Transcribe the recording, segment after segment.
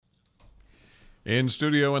In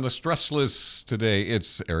studio in the Stressless today,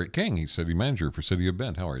 it's Eric King. He's city manager for City of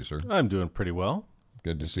Bend. How are you, sir? I'm doing pretty well.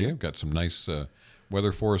 Good to see you. Got some nice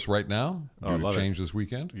weather for us right now. Oh, Due to love change this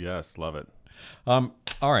weekend. Yes, love it. All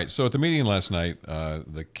right. So at the meeting last night,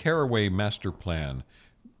 the Caraway Master Plan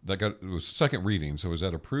it was second reading. So is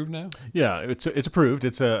that approved now? Yeah, it's approved.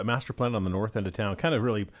 It's a master plan on the north end of town, kind of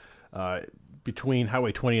really between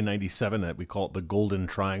Highway 20 and 97. That we call it the Golden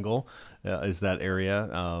Triangle, is that area.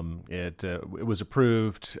 It was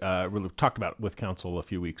approved. We talked about it with council a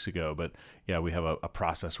few weeks ago, but yeah, we have a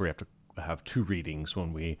process where we have to have two readings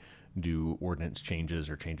when we do ordinance changes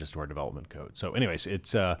or changes to our development code. So anyways,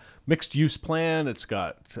 it's a mixed use plan. It's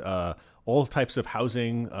got all types of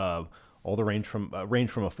housing, all the range from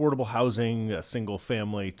affordable housing, single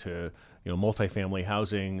family to multifamily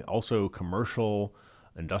housing, also commercial,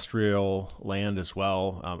 industrial land as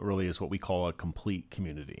well. It really is what we call a complete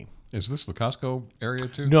community. Is this the Costco area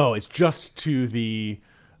too? No, it's just to the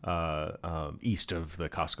east of the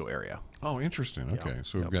Costco area. Oh, interesting. Okay.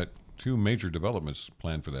 So we've got two major developments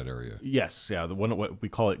planned for that area. Yes, yeah. The one, what we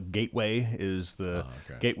call it Gateway, is the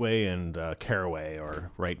okay. Gateway and Caraway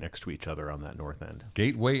are right next to each other on that north end.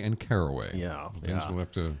 Gateway and Caraway. Yeah, Okay, yeah. so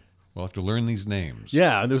we'll have to learn these names.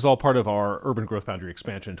 Yeah, and it was all part of our urban growth boundary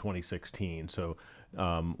expansion in 2016. So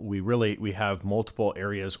we have multiple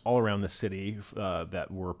areas all around the city that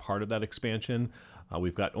were part of that expansion.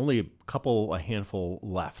 We've got only a handful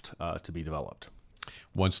left to be developed.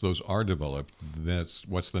 Once those are developed,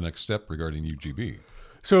 what's the next step regarding UGB?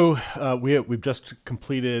 So we've just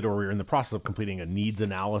completed, or we're in the process of completing, a needs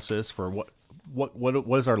analysis for what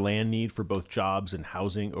is our land need for both jobs and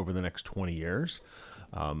housing over the next 20 years.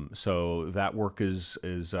 So that work is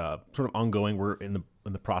sort of ongoing. We're in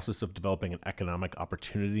the process of developing an economic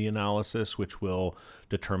opportunity analysis, which will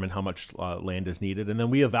determine how much land is needed. And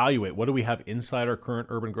then we evaluate what do we have inside our current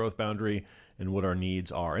urban growth boundary and what our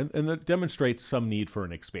needs are. And that demonstrates some need for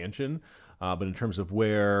an expansion. But in terms of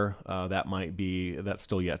where that might be, that's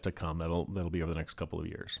still yet to come. That'll be over the next couple of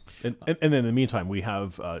years. And then in the meantime, we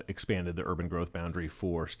have expanded the urban growth boundary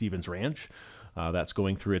for Stevens Ranch. That's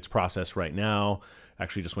going through its process right now.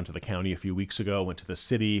 Actually just went to the county a few weeks ago, went to the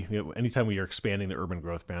city. Anytime we are expanding the urban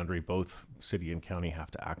growth boundary, both city and county have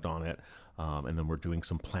to act on it. And then we're doing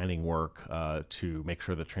some planning work to make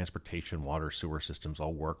sure the transportation, water, sewer systems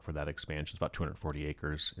all work for that expansion. It's about 240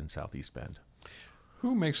 acres in Southeast Bend.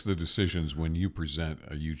 Who makes the decisions when you present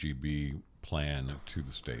a UGB plan to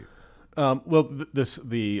the state?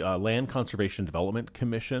 The Land Conservation Development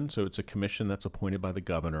Commission, so it's a commission that's appointed by the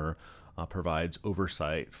governor, provides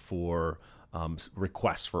oversight for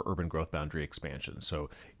requests for urban growth boundary expansion. So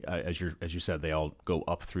as you said, they all go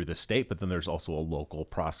up through the state, but then there's also a local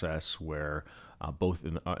process where both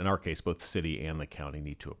in our case, both the city and the county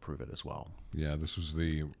need to approve it as well. Yeah, this was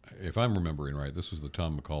if I'm remembering right, this was the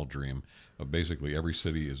Tom McCall dream of basically every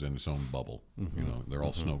city is in its own bubble. Mm-hmm. They're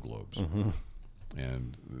all snow globes,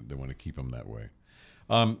 and they want to keep them that way.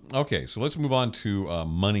 Okay, so let's move on to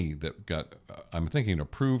money that got, I'm thinking,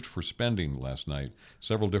 approved for spending last night.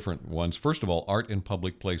 Several different ones. First of all, art in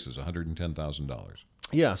public places, $110,000.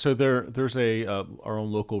 Yeah, so there's our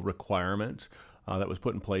own local requirement that was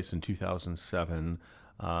put in place in 2007.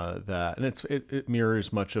 It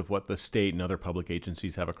mirrors much of what the state and other public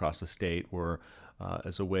agencies have across the state, where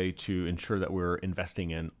as a way to ensure that we're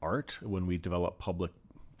investing in art when we develop public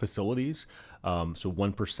facilities. So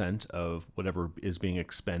 1% of whatever is being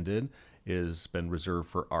expended is been reserved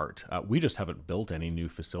for art. We just haven't built any new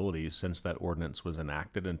facilities since that ordinance was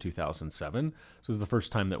enacted in 2007. So it's the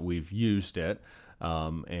first time that we've used it.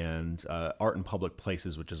 And Art in Public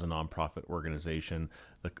Places, which is a nonprofit organization,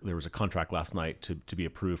 there was a contract last night to be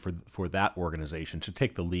approved for that organization to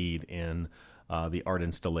take the lead in the art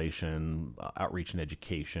installation, outreach, and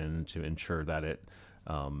education to ensure that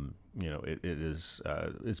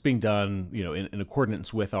it's being done, in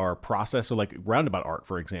accordance with our process. So like Roundabout Art,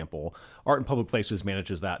 for example, Art in Public Places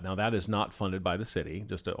manages that. Now that is not funded by the city,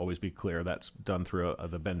 just to always be clear. That's done through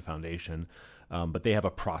the Bend Foundation. But they have a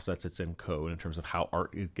process that's in code in terms of how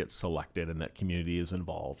art gets selected and that community is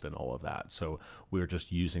involved and all of that. So we're just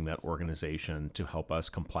using that organization to help us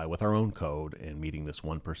comply with our own code and meeting this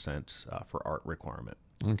 1% for art requirement.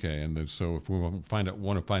 Okay, and then, so if we want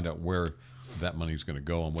to find out where that money is going to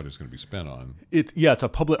go and what it's going to be spent on. It's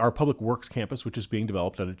our public works campus, which is being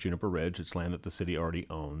developed out at Juniper Ridge. It's land that the city already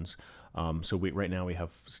owns. So right now we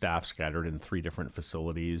have staff scattered in 3 different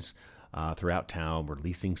facilities throughout town. We're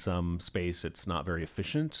leasing some space. It's not very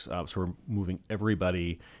efficient, so we're moving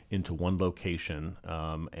everybody into one location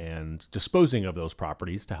and disposing of those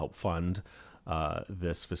properties to help fund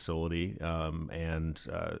this facility, and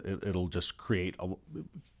it'll just create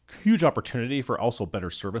huge opportunity for also better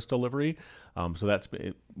service delivery. So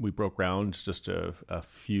we broke ground just a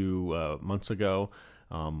few months ago.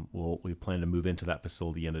 We plan to move into that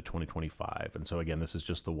facility end of 2025. And so again, this is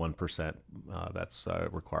just the 1% that's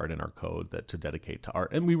required in our code to dedicate to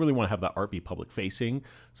art. And we really want to have that art be public facing.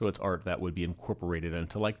 So it's art that would be incorporated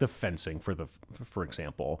into like the fencing for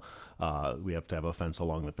example. We have to have a fence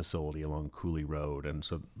along the facility along Cooley Road. And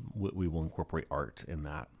so we will incorporate art in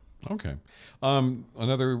that. Okay.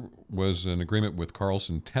 Another was an agreement with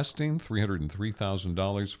Carlson Testing,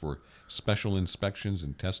 $303,000 for special inspections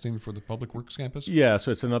and testing for the Public Works campus. Yeah,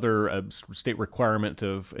 so it's another state requirement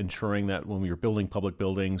of ensuring that when you're building public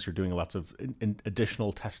buildings, you're doing lots of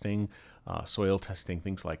additional testing, soil testing,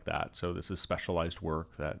 things like that. So this is specialized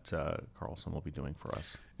work that Carlson will be doing for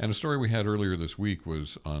us. And a story we had earlier this week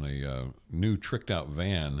was on a new tricked-out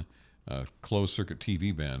van, closed-circuit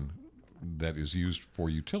TV van, that is used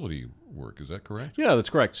for utility work. Is that correct? Yeah,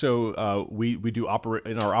 that's correct. So we do operate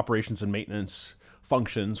in our operations and maintenance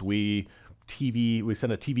functions. We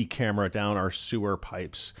send a TV camera down our sewer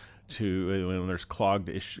pipes to when there's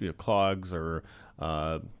clogs or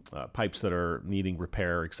pipes that are needing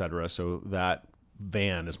repair, et cetera. So that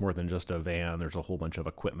van is more than just a van. There's a whole bunch of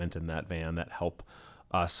equipment in that van that help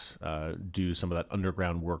us do some of that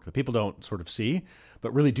underground work that people don't sort of see,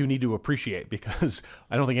 but really do need to appreciate, because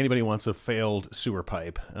I don't think anybody wants a failed sewer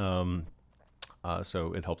pipe.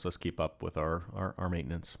 So it helps us keep up with our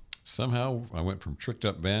maintenance. Somehow I went from tricked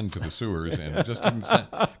up van to the sewers, and it just didn't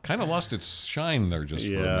kind of lost its shine there just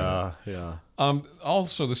for a minute. Yeah.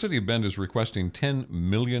 Also, the city of Bend is requesting $10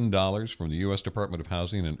 million from the U.S. Department of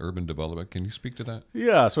Housing and Urban Development. Can you speak to that?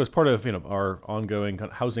 Yeah. So as part of our ongoing kind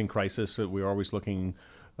of housing crisis, we're always looking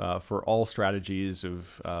for all strategies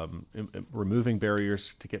of removing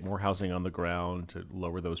barriers to get more housing on the ground, to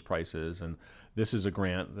lower those prices. And this is a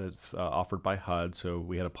grant that's offered by HUD. So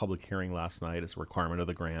we had a public hearing last night as a requirement of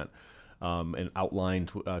the grant, and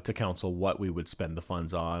outlined to council what we would spend the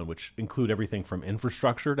funds on, which include everything from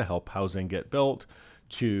infrastructure to help housing get built,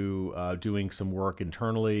 to doing some work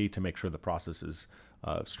internally to make sure the process is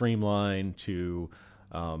streamlined, to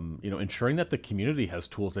ensuring that the community has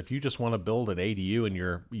tools. If you just want to build an ADU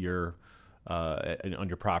in on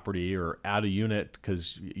your property, or add a unit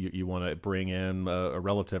because you want to bring in a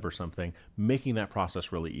relative or something, making that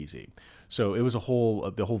process really easy. So it was the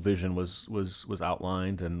whole vision was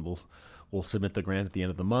outlined, and we'll submit the grant at the end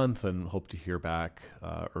of the month and hope to hear back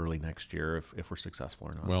early next year if we're successful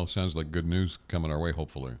or not. Well, sounds like good news coming our way,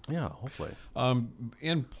 hopefully. Yeah, hopefully.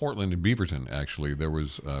 In Portland, in Beaverton, actually, there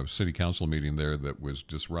was a city council meeting there that was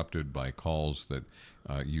disrupted by calls that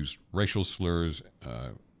used racial slurs,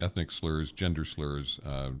 ethnic slurs, gender slurs,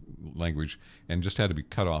 language, and just had to be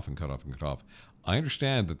cut off and cut off and cut off. I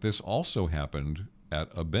understand that this also happened at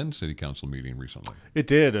a Bend City Council meeting recently. It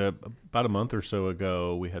did. About a month or so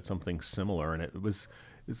ago, we had something similar, and it's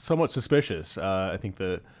somewhat suspicious. I think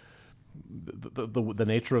the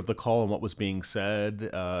nature of the call and what was being said,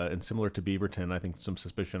 and similar to Beaverton, I think some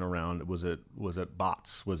suspicion around was it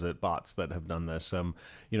bots that have done this.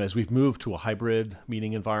 As we've moved to a hybrid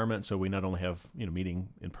meeting environment, so we not only have meeting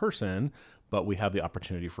in person, but we have the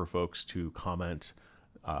opportunity for folks to comment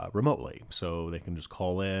remotely, so they can just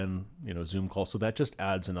call in, Zoom call. So that just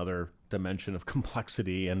adds another dimension of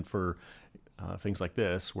complexity, and for things like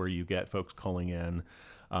this, where you get folks calling in.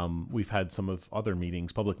 We've had some of other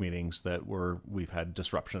meetings, public meetings, we've had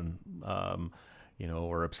disruption,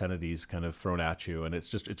 or obscenities kind of thrown at you, and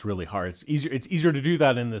it's really hard. It's easier to do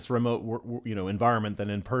that in this remote, environment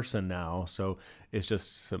than in person now. So it's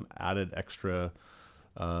just some added extra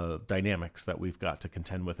dynamics that we've got to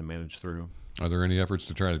contend with and manage through. Are there any efforts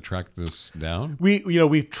to try to track this down?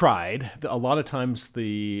 We've tried. A lot of times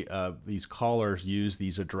these callers use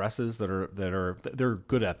these addresses they're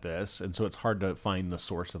good at this, and so it's hard to find the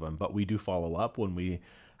source of them. But we do follow up when we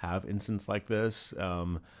have instances like this.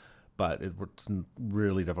 But it's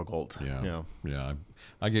really difficult. Yeah.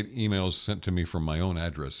 I get emails sent to me from my own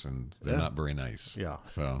address, and they're not very nice. Yeah.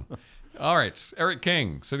 So, all right, Eric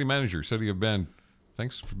King, City Manager, City of Bend.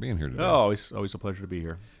 Thanks for being here today. Oh, always a pleasure to be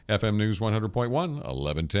here. FM News 100.1,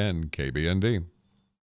 1110 KBND.